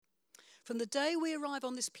From the day we arrive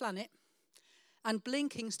on this planet and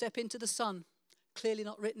blinking step into the sun, clearly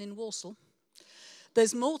not written in Warsaw,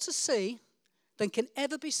 there's more to see than can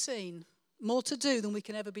ever be seen, more to do than we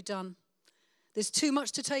can ever be done. There's too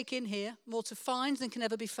much to take in here, more to find than can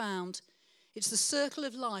ever be found. It's the circle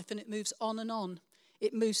of life, and it moves on and on.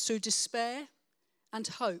 It moves through despair and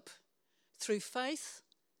hope, through faith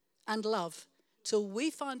and love, till we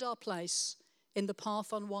find our place in the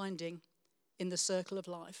path unwinding in the circle of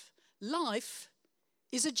life. Life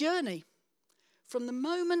is a journey. From the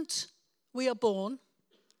moment we are born,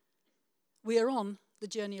 we are on the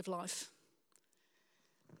journey of life.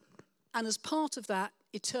 And as part of that,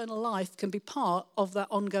 eternal life can be part of that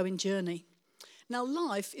ongoing journey. Now,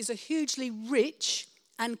 life is a hugely rich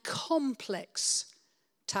and complex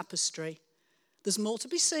tapestry. There's more to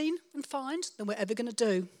be seen and find than we're ever going to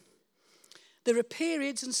do. There are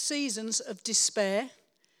periods and seasons of despair,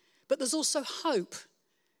 but there's also hope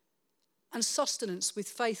and sustenance with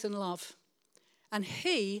faith and love. And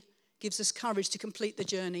He gives us courage to complete the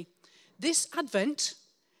journey. This Advent,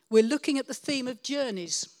 we're looking at the theme of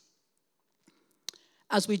journeys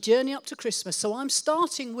as we journey up to Christmas. So I'm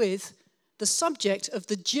starting with the subject of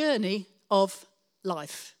the journey of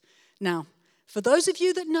life. Now, for those of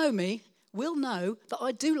you that know me, will know that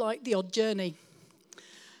I do like the odd journey.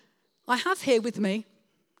 I have here with me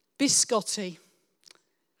biscotti.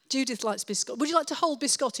 Judith likes biscotti. Would you like to hold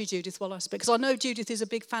biscotti, Judith, while I speak? Because I know Judith is a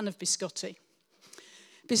big fan of biscotti.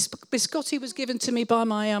 Biscotti was given to me by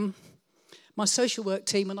my social work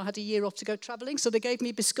team when I had a year off to go travelling, so they gave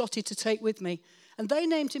me biscotti to take with me. And they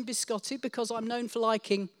named him Biscotti because I'm known for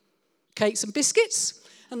liking cakes and biscuits,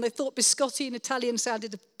 and they thought biscotti in Italian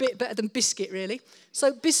sounded a bit better than biscuit, really.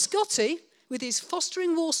 So Biscotti, with his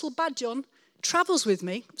Fostering Walsall badge on, travels with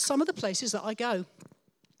me some of the places that I go.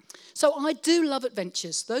 So I do love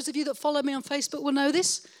adventures. Those of you that follow me on Facebook will know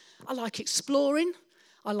this. I like exploring.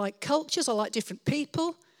 I like cultures. I like different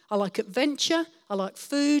people. I like adventure. I like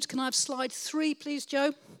food. Can I have slide 3, please,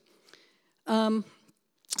 Joe?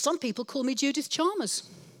 Some people call me Judith Chalmers.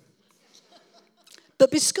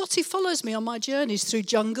 But Biscotti follows me on my journeys through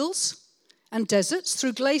jungles and deserts,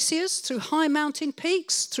 through glaciers, through high mountain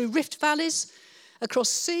peaks, through rift valleys, across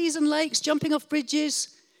seas and lakes, jumping off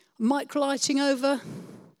bridges, microlighting over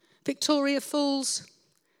Victoria Falls,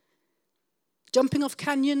 jumping off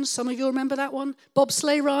canyons, some of you remember that one,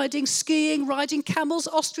 bobsleigh riding, skiing, riding camels,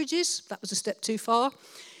 ostriches, that was a step too far,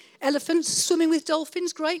 elephants, swimming with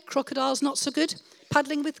dolphins, great, crocodiles, not so good,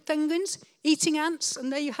 paddling with penguins, eating ants,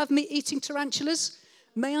 and there you have me eating tarantulas.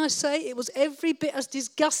 May I say, it was every bit as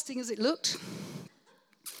disgusting as it looked.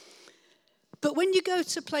 But when you go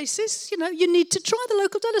to places, you need to try the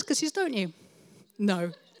local delicacies, don't you?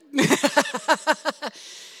 No.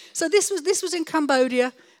 So this was in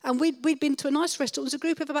Cambodia, and we'd been to a nice restaurant. It was a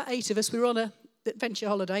group of about 8 of us. We were on an adventure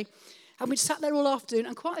holiday, and we'd sat there all afternoon,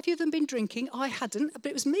 and quite a few of them had been drinking. I hadn't, but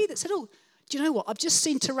it was me that said, oh, do you know what? I've just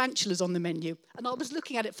seen tarantulas on the menu. And I was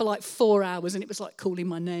looking at it for like 4 hours, and it was like calling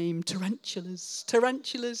my name, tarantulas.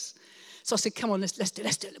 So I said, come on, let's do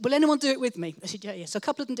it. Will anyone do it with me? They said, yeah. So a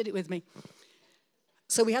couple of them did it with me.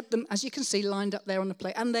 So we had them, as you can see, lined up there on the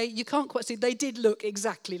plate. And you can't quite see, they did look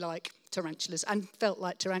exactly like tarantulas and felt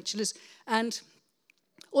like tarantulas. And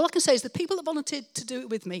all I can say is the people that volunteered to do it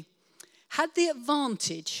with me had the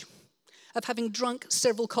advantage of having drunk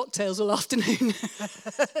several cocktails all afternoon.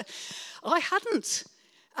 I hadn't.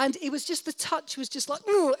 And it was just, the touch was just like,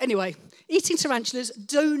 ooh. Anyway, eating tarantulas,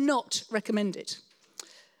 do not recommend it.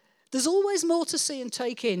 There's always more to see and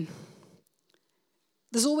take in.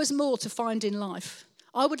 There's always more to find in life.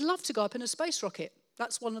 I would love to go up in a space rocket.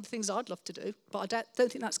 That's one of the things I'd love to do, but I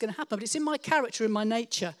don't think that's going to happen. But it's in my character, in my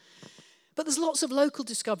nature. But there's lots of local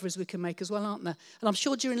discoveries we can make as well, aren't there? And I'm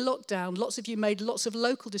sure during lockdown, lots of you made lots of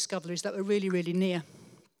local discoveries that were really, really near.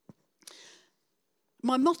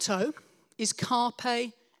 My motto is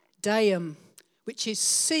Carpe Diem, which is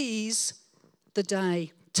seize the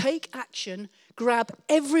day. Take action, grab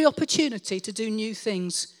every opportunity to do new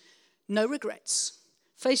things. No regrets.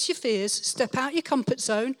 Face your fears, step out your comfort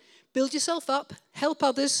zone, build yourself up, help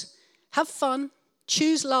others, have fun,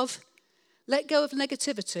 choose love, let go of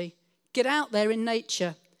negativity, get out there in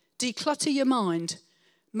nature, declutter your mind,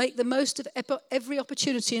 make the most of every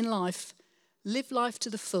opportunity in life, live life to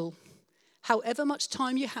the full. However much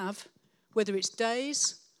time you have, whether it's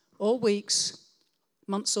days or weeks,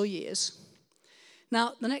 months or years.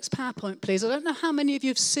 Now, the next PowerPoint, please. I don't know how many of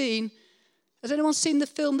you have seen, has anyone seen the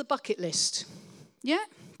film The Bucket List? Yeah?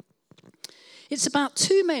 It's about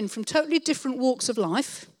 2 men from totally different walks of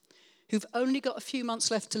life who've only got a few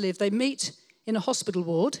months left to live. They meet in a hospital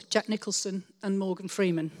ward, Jack Nicholson and Morgan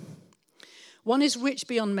Freeman. One is rich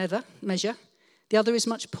beyond measure. The other is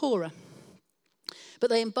much poorer. But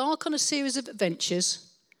they embark on a series of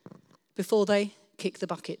adventures before they kick the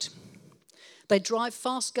bucket. They drive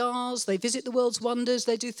fast cars, they visit the world's wonders,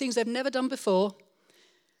 they do things they've never done before.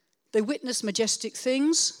 They witness majestic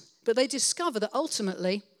things, but they discover that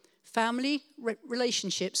ultimately family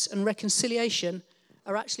relationships and reconciliation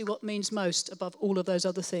are actually what means most above all of those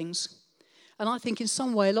other things. And I think in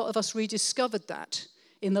some way a lot of us rediscovered that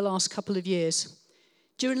in the last couple of years.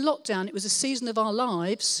 During lockdown, it was a season of our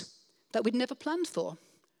lives that we'd never planned for.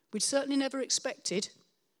 We'd certainly never expected.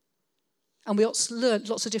 And we learned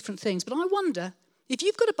lots of different things. But I wonder, if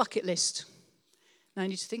you've got a bucket list, now you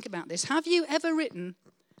need to think about this. Have you ever written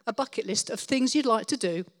a bucket list of things you'd like to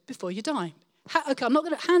do before you die? Okay, I'm not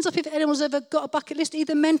going to, hands up if anyone's ever got a bucket list,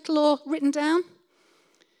 either mental or written down.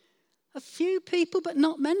 A few people, but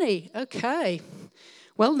not many. Okay.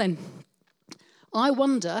 Well then, I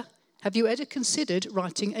wonder, have you ever considered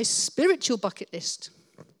writing a spiritual bucket list?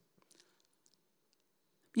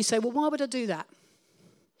 You say, well, why would I do that?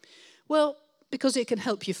 Well, because it can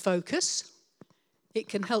help you focus. It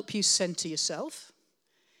can help you center yourself.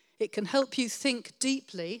 It can help you think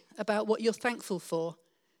deeply about what you're thankful for,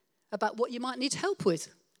 about what you might need help with,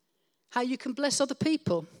 how you can bless other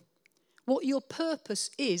people, what your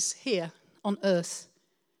purpose is here on earth,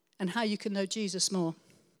 and how you can know Jesus more.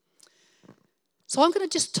 So I'm going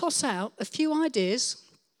to just toss out a few ideas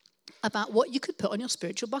about what you could put on your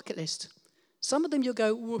spiritual bucket list. Some of them you'll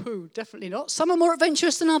go, woohoo, definitely not. Some are more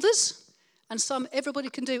adventurous than others, and some everybody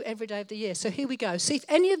can do every day of the year. So here we go. See if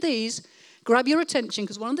any of these grab your attention,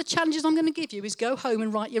 because one of the challenges I'm going to give you is go home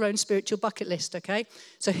and write your own spiritual bucket list, okay?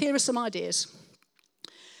 So here are some ideas.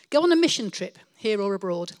 Go on a mission trip, here or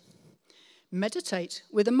abroad. Meditate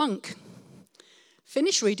with a monk.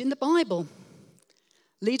 Finish reading the Bible.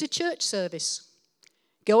 Lead a church service.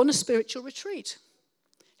 Go on a spiritual retreat.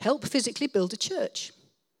 Help physically build a church.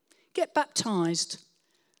 Get baptized.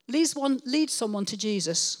 Lead someone to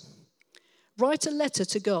Jesus. Write a letter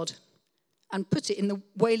to God and put it in the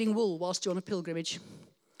Wailing Wall whilst you're on a pilgrimage.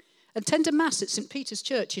 Attend a mass at St. Peter's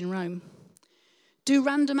Church in Rome. Do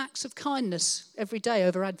random acts of kindness every day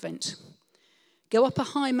over Advent. Go up a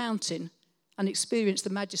high mountain and experience the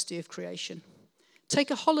majesty of creation.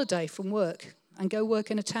 Take a holiday from work and go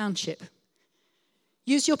work in a township.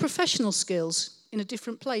 Use your professional skills in a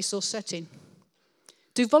different place or setting.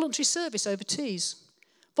 Do voluntary service over teas.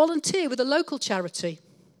 Volunteer with a local charity.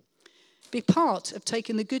 Be part of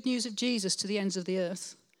taking the good news of Jesus to the ends of the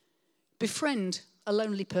earth. Befriend a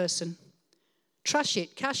lonely person. Trash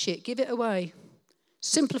it, cash it, give it away.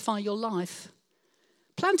 Simplify your life.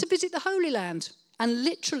 Plan to visit the Holy Land and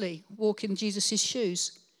literally walk in Jesus'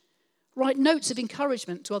 shoes. Write notes of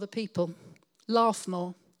encouragement to other people. Laugh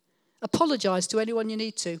more. Apologize to anyone you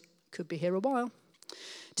need to. Could be here a while.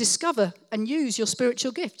 Discover and use your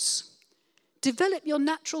spiritual gifts. Develop your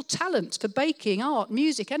natural talent for baking, art,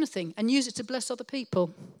 music, anything, and use it to bless other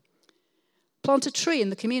people. Plant a tree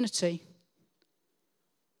in the community.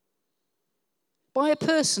 Buy a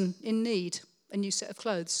person in need a new set of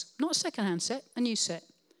clothes. Not a second-hand set, a new set.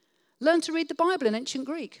 Learn to read the Bible in ancient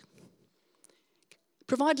Greek.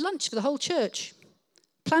 Provide lunch for the whole church.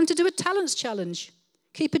 Plan to do a talents challenge.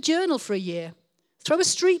 Keep a journal for a year. Throw a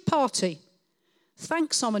street party.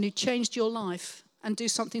 Thank someone who changed your life and do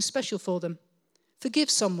something special for them.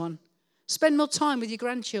 Forgive someone. Spend more time with your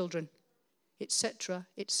grandchildren, etc.,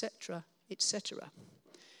 etc., etc.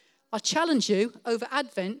 I challenge you over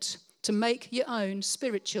Advent to make your own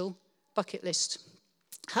spiritual bucket list.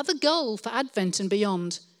 Have a goal for Advent and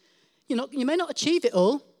beyond. You may not achieve it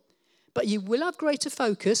all, but you will have greater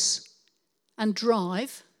focus and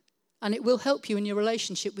drive, and it will help you in your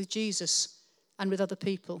relationship with Jesus and with other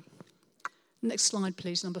people. Next slide,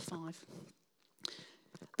 please, number 5.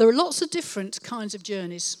 There are lots of different kinds of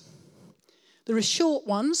journeys. There are short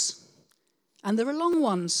ones and there are long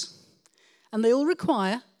ones, and they all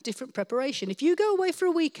require different preparation. If you go away for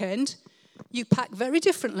a weekend, you pack very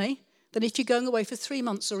differently than if you're going away for 3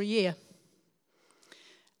 months or a year.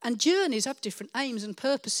 And journeys have different aims and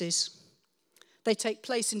purposes. They take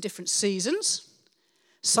place in different seasons.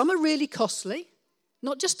 Some are really costly,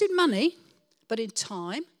 not just in money, but in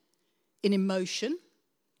time, in emotion,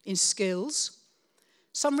 in skills.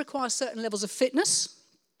 Some require certain levels of fitness.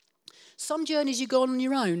 Some journeys you go on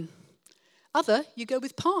your own. Other, you go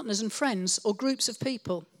with partners and friends or groups of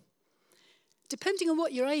people. Depending on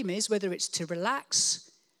what your aim is, whether it's to relax,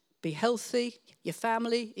 be healthy, your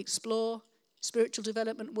family, explore, spiritual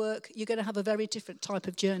development work, you're going to have a very different type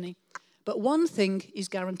of journey. But one thing is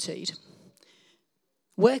guaranteed.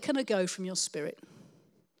 Where can I go from your spirit?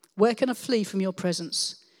 Where can I flee from your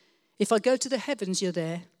presence? If I go to the heavens, you're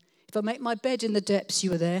there. If I make my bed in the depths,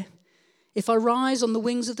 you are there. If I rise on the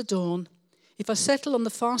wings of the dawn, if I settle on the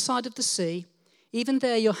far side of the sea, even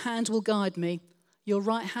there your hand will guide me, your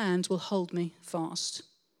right hand will hold me fast.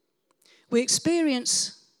 We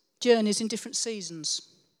experience journeys in different seasons,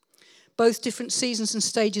 both different seasons and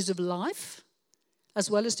stages of life, as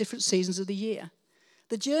well as different seasons of the year.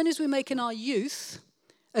 The journeys we make in our youth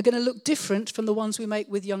are going to look different from the ones we make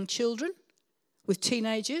with young children, with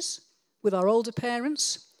teenagers, with our older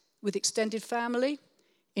parents, with extended family,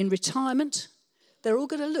 in retirement. They're all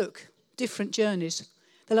going to look different journeys.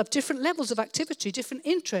 They'll have different levels of activity, different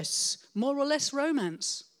interests, more or less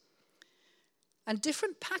romance. And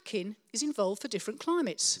different packing is involved for different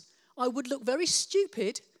climates. I would look very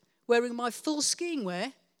stupid wearing my full skiing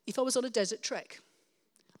wear if I was on a desert trek.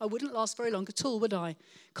 I wouldn't last very long at all, would I?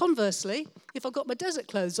 Conversely, if I've got my desert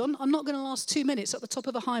clothes on, I'm not going to last 2 minutes at the top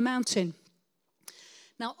of a high mountain.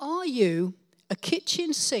 Now, are you a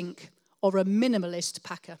kitchen sink or a minimalist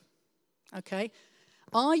packer? Okay?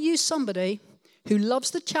 Are you somebody who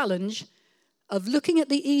loves the challenge of looking at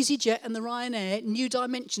the EasyJet and the Ryanair new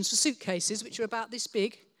dimensions for suitcases, which are about this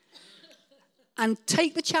big, and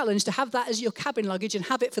take the challenge to have that as your cabin luggage and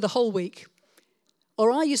have it for the whole week?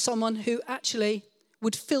 Or are you someone who actually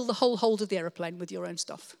would fill the whole hold of the aeroplane with your own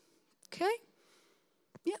stuff? Okay?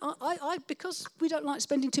 Yeah, I because we don't like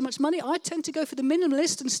spending too much money, I tend to go for the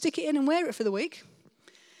minimalist and stick it in and wear it for the week,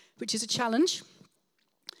 which is a challenge.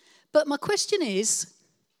 But my question is,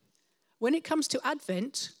 when it comes to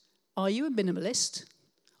Advent, are you a minimalist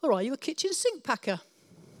or are you a kitchen sink packer?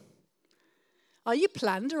 Are you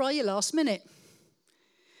planned or are you last minute?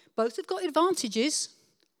 Both have got advantages.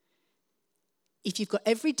 If you've got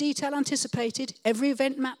every detail anticipated, every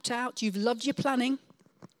event mapped out, you've loved your planning,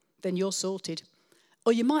 then you're sorted.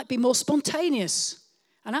 Or you might be more spontaneous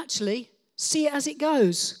and actually see it as it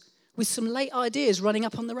goes with some late ideas running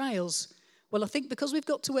up on the rails. Well, I think because we've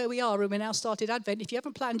got to where we are and we're now started Advent, if you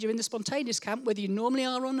haven't planned, you're in the spontaneous camp, whether you normally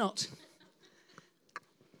are or not.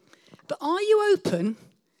 But are you open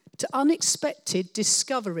to unexpected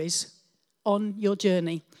discoveries on your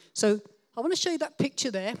journey? So I want to show you that picture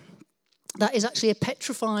there. That is actually a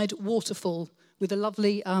petrified waterfall with a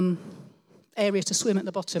lovely area to swim at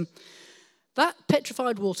the bottom. That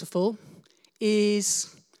petrified waterfall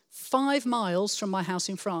is 5 miles from my house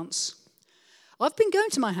in France. I've been going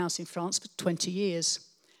to my house in France for 20 years,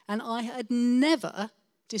 and I had never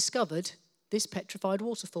discovered this petrified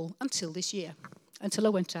waterfall until this year, until I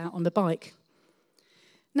went out on the bike.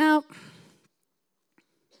 Now,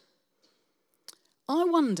 I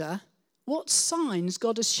wonder what signs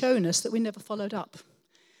God has shown us that we never followed up.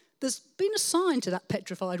 There's been a sign to that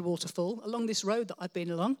petrified waterfall along this road that I've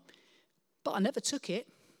been along, but I never took it.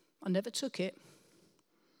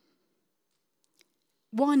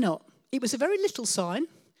 Why not? It was a very little sign,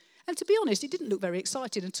 and to be honest, it didn't look very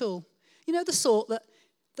exciting at all. You know, the sort that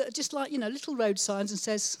are just like, little road signs and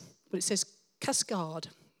it says Cascade,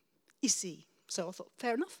 ici. So I thought,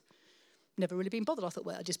 fair enough. Never really been bothered. I thought,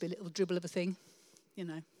 well, it'll just be a little dribble of a thing.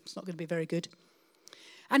 It's not going to be very good.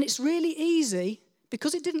 And it's really easy,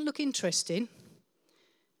 because it didn't look interesting,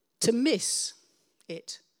 to miss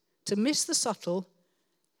it, to miss the subtle,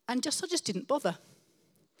 and I just didn't bother.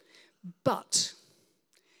 But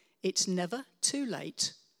it's never too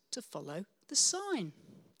late to follow the sign.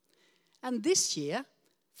 And this year,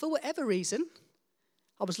 for whatever reason,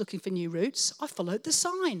 I was looking for new routes, I followed the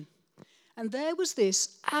sign. And there was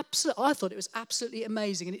this I thought it was absolutely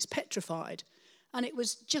amazing, and it's petrified. And it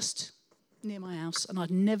was just near my house, and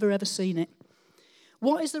I'd never ever seen it.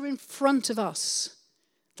 What is there in front of us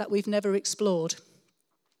that we've never explored?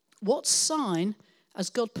 What sign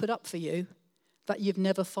has God put up for you that you've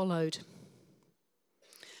never followed?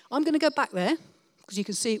 I'm going to go back there, because you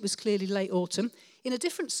can see it was clearly late autumn, in a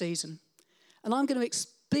different season. And I'm going to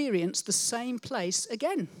experience the same place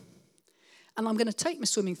again. And I'm going to take my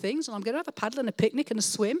swimming things, and I'm going to have a paddle and a picnic and a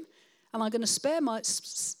swim, and I'm going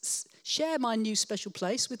to share my new special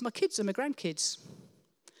place with my kids and my grandkids.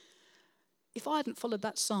 If I hadn't followed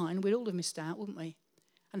that sign, we'd all have missed out, wouldn't we?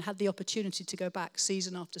 And had the opportunity to go back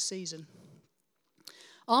season after season.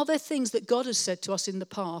 Are there things that God has said to us in the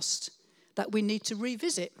past that we need to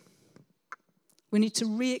revisit? We need to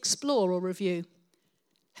re-explore or review.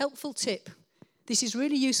 Helpful tip. This is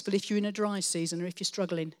really useful if you're in a dry season or if you're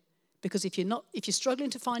struggling. Because if you're struggling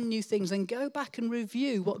to find new things, then go back and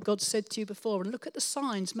review what God said to you before and look at the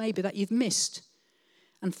signs maybe that you've missed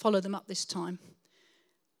and follow them up this time.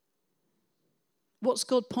 What's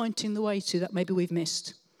God pointing the way to that maybe we've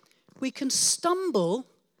missed? We can stumble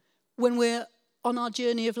when we're on our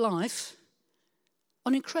journey of life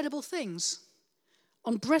on incredible things.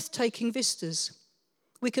 on breathtaking vistas.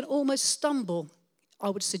 We can almost stumble, I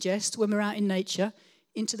would suggest, when we're out in nature,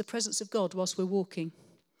 into the presence of God whilst we're walking.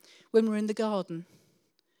 When we're in the garden.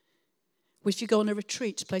 If you go on a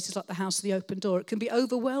retreat to places like the House of the Open Door, it can be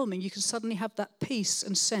overwhelming. You can suddenly have that peace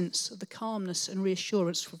and sense of the calmness and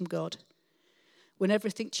reassurance from God. When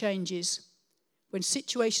everything changes, when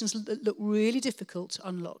situations that look really difficult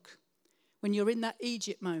unlock, when you're in that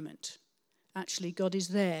Egypt moment, actually God is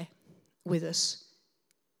there with us.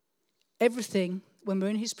 Everything, when we're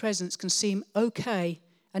in his presence, can seem okay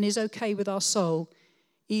and is okay with our soul,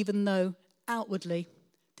 even though outwardly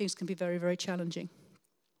things can be very, very challenging.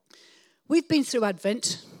 We've been through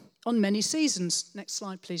Advent on many seasons. Next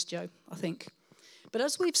slide, please, Joe, I think. But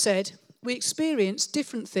as we've said, we experience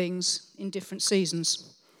different things in different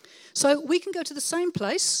seasons. So we can go to the same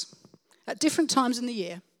place at different times in the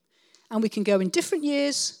year, and we can go in different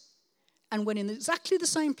years, and when in exactly the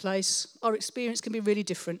same place, our experience can be really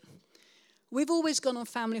different. We've always gone on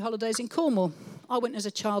family holidays in Cornwall. I went as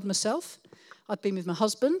a child myself. I've been with my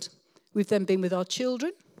husband. We've then been with our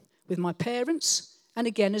children, with my parents, and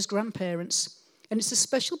again as grandparents. And it's a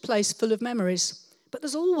special place full of memories. But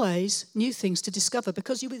there's always new things to discover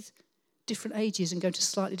because you're with different ages and go to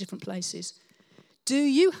slightly different places. Do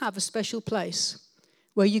you have a special place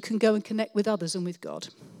where you can go and connect with others and with God?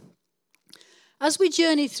 As we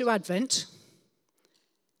journey through Advent,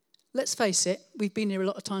 let's face it, we've been here a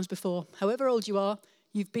lot of times before. However old you are,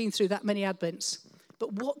 you've been through that many Advents.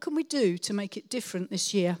 But what can we do to make it different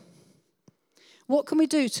this year? What can we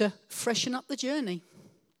do to freshen up the journey?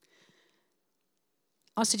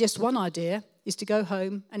 I suggest one idea is to go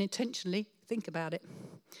home and intentionally think about it.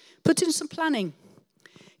 Put in some planning.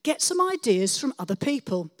 Get some ideas from other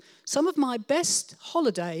people. Some of my best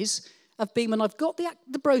holidays have been when I've got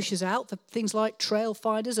the brochures out for things like Trail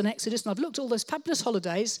Finders and Exodus, and I've looked at all those fabulous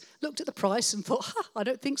holidays, looked at the price and thought, I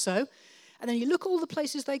don't think so. And then you look at all the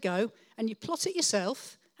places they go and you plot it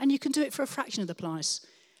yourself and you can do it for a fraction of the price.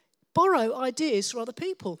 Borrow ideas from other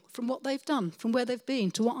people, from what they've done, from where they've been,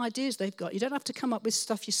 to what ideas they've got. You don't have to come up with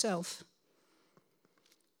stuff yourself.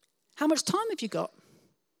 How much time have you got?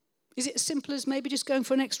 Is it as simple as maybe just going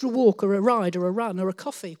for an extra walk or a ride or a run or a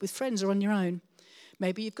coffee with friends or on your own?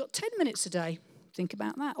 Maybe you've got 10 minutes a day. Think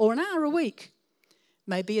about that. Or an hour a week.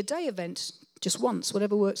 Maybe a day event, just once,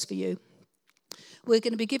 whatever works for you. We're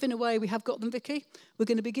going to be giving away, we have got them, Vicky. We're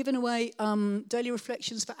going to be giving away daily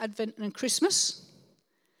reflections for Advent and Christmas.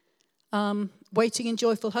 Waiting in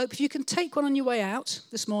joyful hope. If you can take one on your way out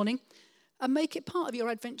this morning and make it part of your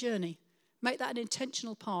Advent journey. Make that an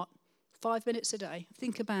intentional part. 5 minutes a day.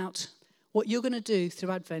 Think about what you're going to do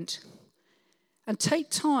through Advent. And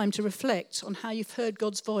take time to reflect on how you've heard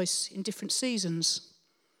God's voice in different seasons.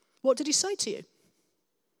 What did he say to you?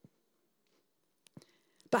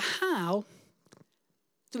 But how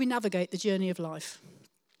do we navigate the journey of life?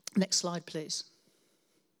 Next slide, please.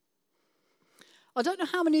 I don't know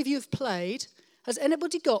how many of you have played. Has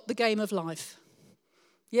anybody got the game of life?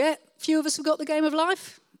 Yeah, a few of us have got the game of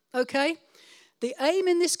life. Okay. The aim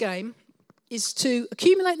in this game is to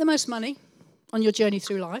accumulate the most money on your journey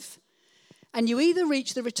through life, and you either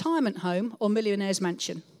reach the retirement home or millionaire's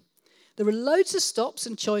mansion. There are loads of stops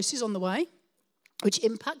and choices on the way, which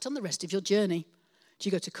impact on the rest of your journey. Do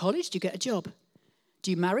you go to college? Do you get a job?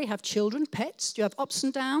 Do you marry, have children, pets? Do you have ups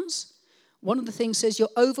and downs? One of the things says you're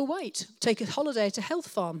overweight. Take a holiday at a health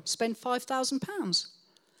farm. Spend £5,000.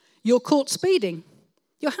 You're caught speeding.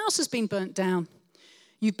 Your house has been burnt down.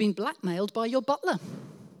 You've been blackmailed by your butler.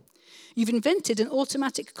 You've invented an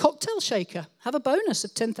automatic cocktail shaker. Have a bonus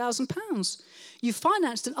of £10,000. You've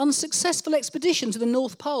financed an unsuccessful expedition to the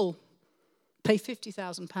North Pole. Pay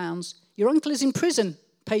 £50,000. Your uncle is in prison.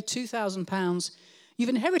 Pay £2,000. You've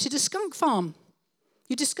inherited a skunk farm.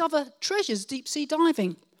 You discover treasures deep sea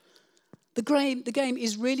diving. The game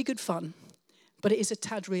is really good fun, but it is a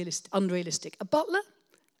tad unrealistic. A butler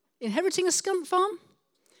inheriting a skunk farm?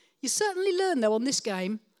 You certainly learn, though, on this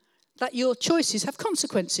game that your choices have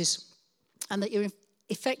consequences and that you're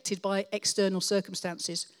affected by external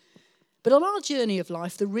circumstances. But on our journey of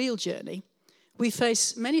life, the real journey, we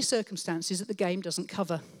face many circumstances that the game doesn't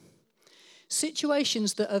cover.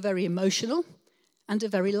 Situations that are very emotional and are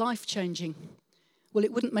very life-changing. Well,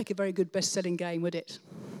 it wouldn't make a very good best-selling game, would it?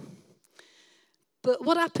 But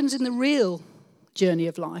what happens in the real journey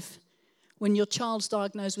of life when your child's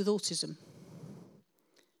diagnosed with autism?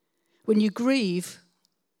 When you grieve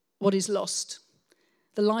what is lost,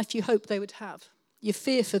 the life you hope they would have, you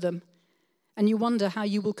fear for them, and you wonder how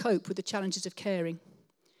you will cope with the challenges of caring.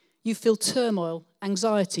 You feel turmoil,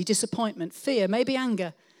 anxiety, disappointment, fear, maybe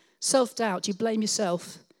anger, self-doubt, you blame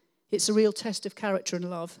yourself. It's a real test of character and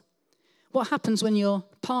love. What happens when your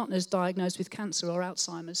partner's diagnosed with cancer or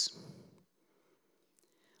Alzheimer's?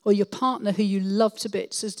 Or your partner who you love to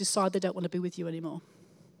bits has decided they don't want to be with you anymore?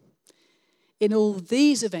 In all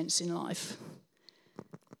these events in life,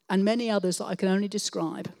 and many others that I can only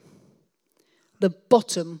describe, the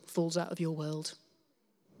bottom falls out of your world.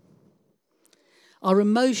 Our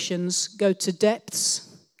emotions go to depths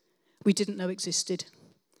we didn't know existed.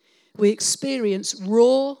 We experience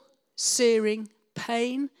raw, searing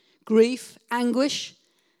pain, grief, anguish.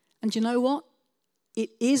 And you know what? It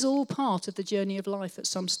is all part of the journey of life at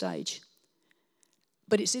some stage.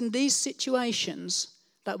 But it's in these situations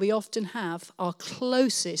that we often have our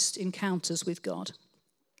closest encounters with God.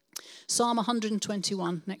 Psalm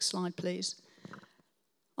 121, next slide please.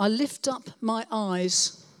 I lift up my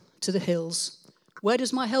eyes to the hills. Where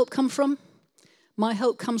does my help come from? My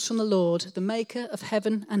help comes from the Lord, the maker of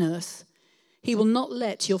heaven and earth. He will not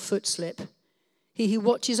let your foot slip. He who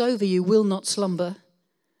watches over you will not slumber.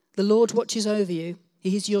 The Lord watches over you.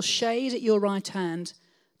 He is your shade at your right hand.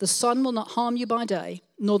 The sun will not harm you by day,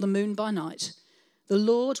 nor the moon by night. The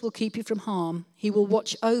Lord will keep you from harm. He will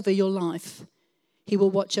watch over your life. He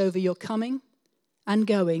will watch over your coming and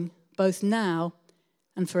going, both now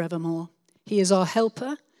and forevermore. He is our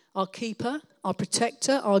helper, our keeper, our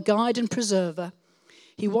protector, our guide and preserver.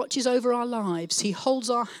 He watches over our lives. He holds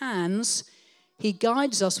our hands. He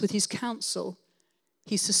guides us with his counsel.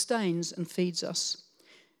 He sustains and feeds us.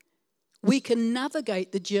 We can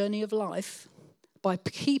navigate the journey of life by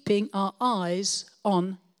keeping our eyes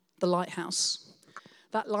on the lighthouse.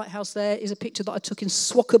 That lighthouse there is a picture that I took in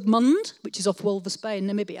Swakopmund, which is off Walvis Bay in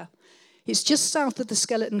Namibia. It's just south of the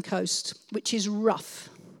Skeleton Coast, which is rough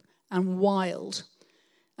and wild.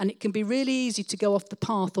 And it can be really easy to go off the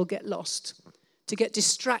path or get lost, to get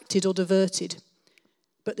distracted or diverted.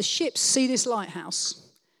 But the ships see this lighthouse,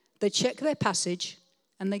 they check their passage,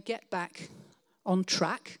 and they get back on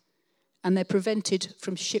track, and they're prevented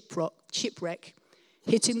from shipwreck,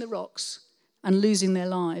 hitting the rocks and losing their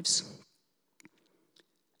lives.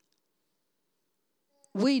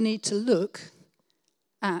 We need to look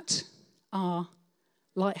at our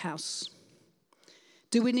lighthouse.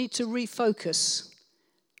 Do we need to refocus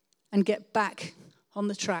and get back on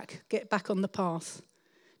the track, get back on the path?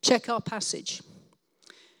 Check our passage.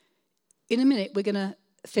 In a minute, we're going to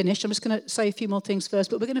finish. I'm just going to say a few more things first,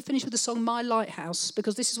 but we're going to finish with the song My Lighthouse,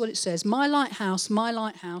 because this is what it says. My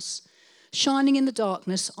lighthouse, shining in the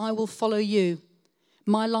darkness, I will follow you.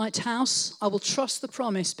 My lighthouse, I will trust the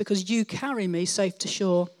promise, because you carry me safe to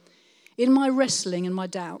shore. In my wrestling and my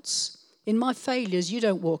doubts, in my failures, you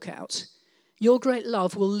don't walk out. Your great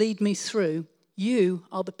love will lead me through. You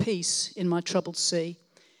are the peace in my troubled sea.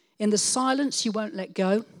 In the silence, you won't let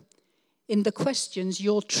go. In the questions,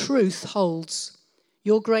 your truth holds.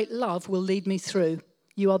 Your great love will lead me through.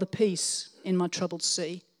 You are the peace in my troubled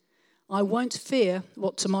sea. I won't fear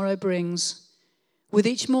what tomorrow brings. With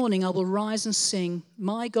each morning I will rise and sing.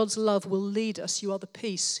 My God's love will lead us. You are the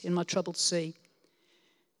peace in my troubled sea.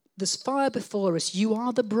 There's fire before us. You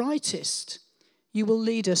are the brightest. You will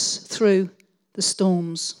lead us through the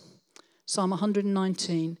storms. Psalm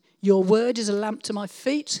 119. Your word is a lamp to my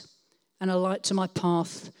feet and a light to my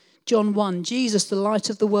path. John 1. Jesus, the light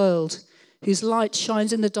of the world, whose light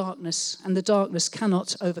shines in the darkness, and the darkness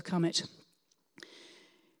cannot overcome it.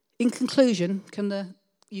 In conclusion, can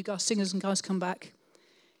you guys, singers and guys, come back?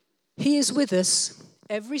 He is with us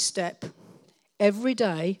every step, every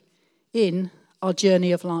day in our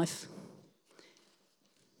journey of life.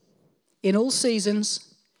 In all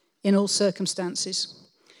seasons, in all circumstances.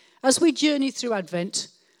 As we journey through Advent,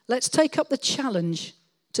 let's take up the challenge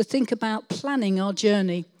to think about planning our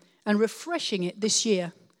journey and refreshing it this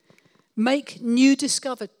year. Make new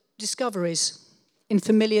discoveries in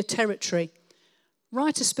familiar territory.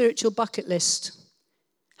 Write a spiritual bucket list.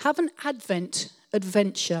 Have an Advent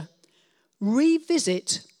adventure.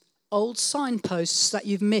 Revisit old signposts that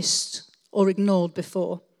you've missed or ignored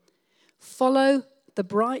before. Follow the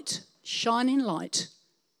bright, shining light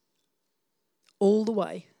all the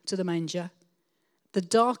way to the manger. The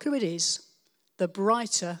darker it is, the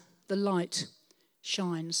brighter the light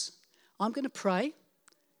shines. I'm going to pray,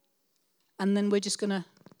 and then we're just going to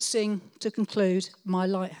sing to conclude My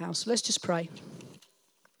Lighthouse. Let's just pray.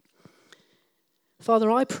 Father,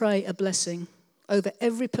 I pray a blessing over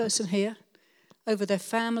every person here, over their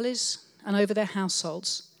families and over their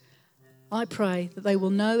households. I pray that they will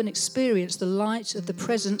know and experience the light of the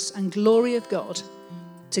presence and glory of God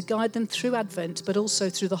to guide them through Advent, but also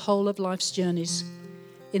through the whole of life's journeys,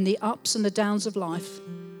 in the ups and the downs of life,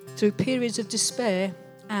 through periods of despair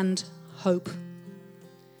and hope.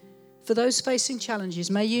 For those facing challenges,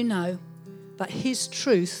 may you know that his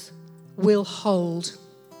truth will hold.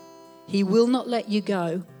 He will not let you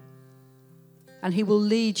go. And he will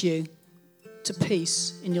lead you to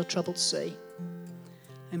peace in your troubled sea.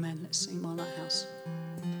 Amen. Let's sing My Lighthouse.